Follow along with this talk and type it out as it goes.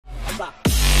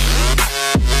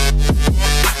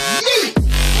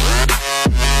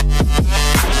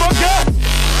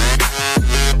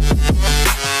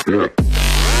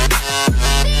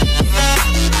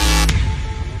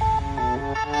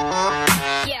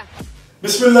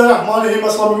बिस्मिल्लाहिर्रहमानिर्रहीम,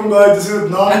 अस्सलाम वालेकुम guys, this is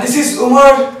Adnan and this is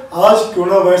Umar. आज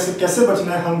कोरोना वायरस से कैसे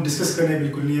बचना है हम डिस्कस करने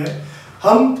बिल्कुल नहीं है।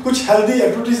 हम कुछ हेल्दी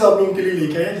एक्टिविटीज आप लोगों के लिए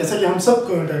लेके आए, जैसा कि हम सब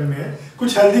क्वारंटाइन में हैं,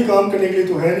 कुछ हेल्दी काम करने के लिए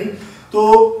तो है नहीं, तो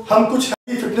हम कुछ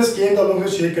हेल्दी फिटनेस गेम्स आप लोगों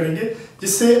से शेयर करेंगे,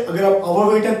 जिससे अगर आप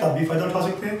ओवरवेट हैं तब भी फायदा उठा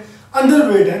सकते हैं, अंडर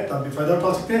वेट है तब भी फायदा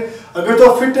उठा सकते हैं, अगर तो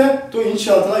आप फिट है तो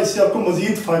इंशाल्लाह इससे आपको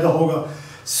मजीद फायदा होगा।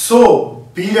 सो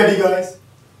be ready guys.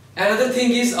 Another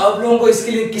thing is, आप लोगों को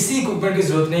इसके लिए किसी इक्विपमेंट की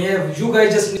जरूरत नहीं है। You guys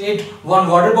just need one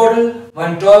water bottle,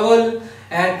 one towel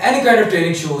and any kind of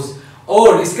training shoes.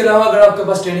 और इसके अलावा अगर आपके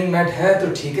पास ट्रेनिंग मैट है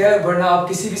तो ठीक है, वरना आप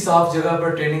किसी भी साफ जगह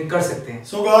पर ट्रेनिंग कर सकते हैं।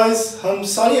 So guys, हम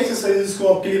सारी एक्सरसाइजेस को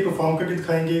आपके लिए परफॉर्म करके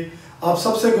दिखाएंगे। आप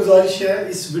सबसे गुजारिश है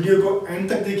इस वीडियो को एंड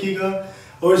तक देखिएगा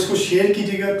और इसको शेयर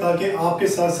कीजिएगा ताकि आपके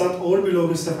साथ साथ और भी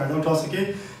लोग इससे फायदा उठा सके।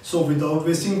 So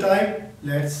without wasting time,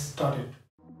 let's start it.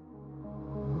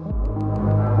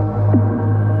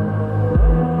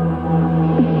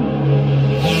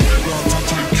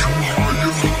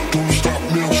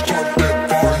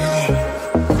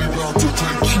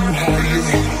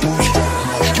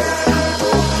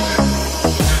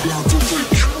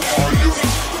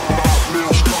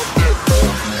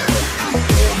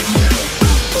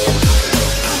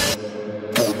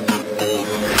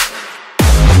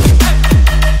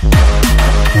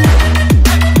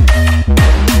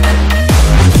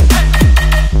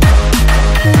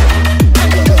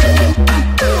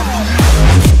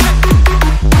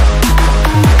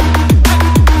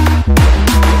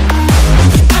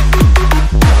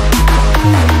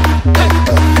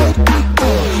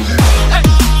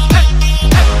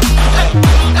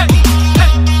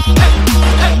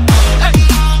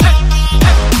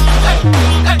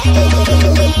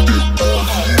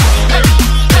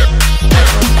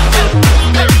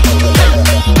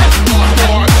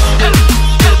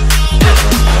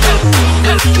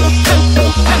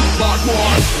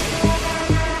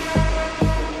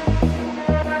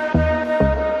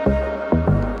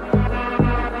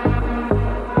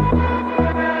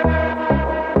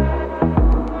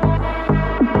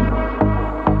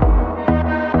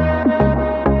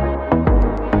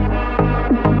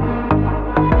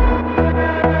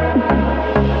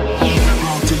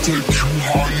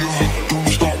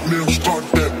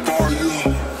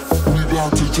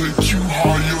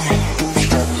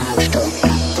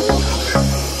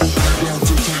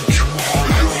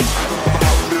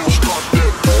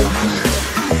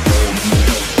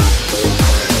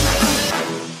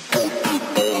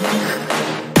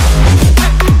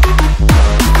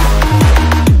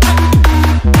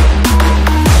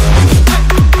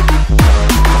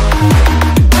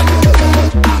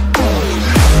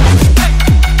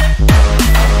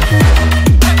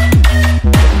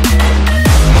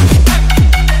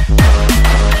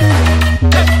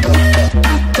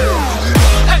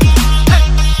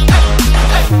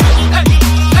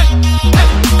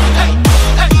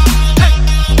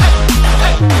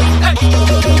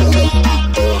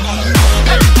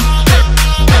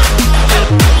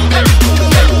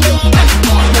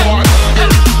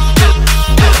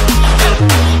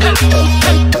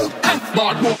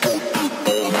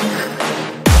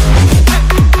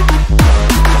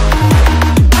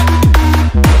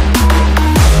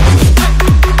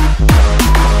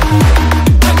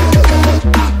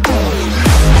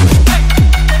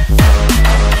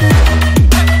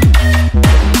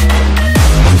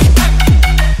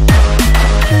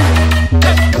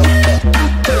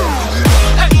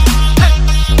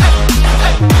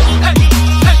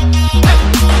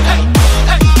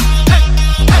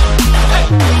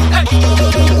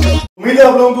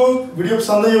 आप लोगों को वीडियो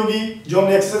पसंद आई होगी। जो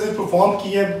हमने एक्सरसाइज परफॉर्म की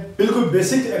है बिल्कुल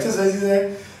बेसिक एक्सरसाइजेज हैं,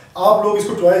 आप लोग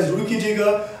इसको ट्राई जरूर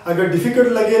कीजिएगा। अगर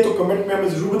डिफिकल्ट लगे तो कमेंट में हमें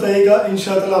जरूर बताइएगा,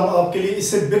 इंशाल्लाह हम आपके लिए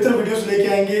इससे बेहतर वीडियोस लेके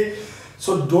आएंगे।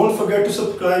 So don't forget to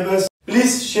subscribe us,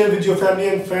 please share with your family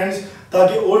and friends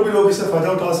ताकि और भी लोग इससे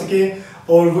फायदा उठा सके।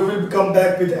 और we will come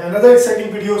back with another exciting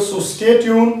video, so stay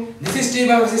tuned. This is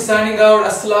Team Abasi signing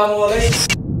out. Assalamu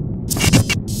alaikum.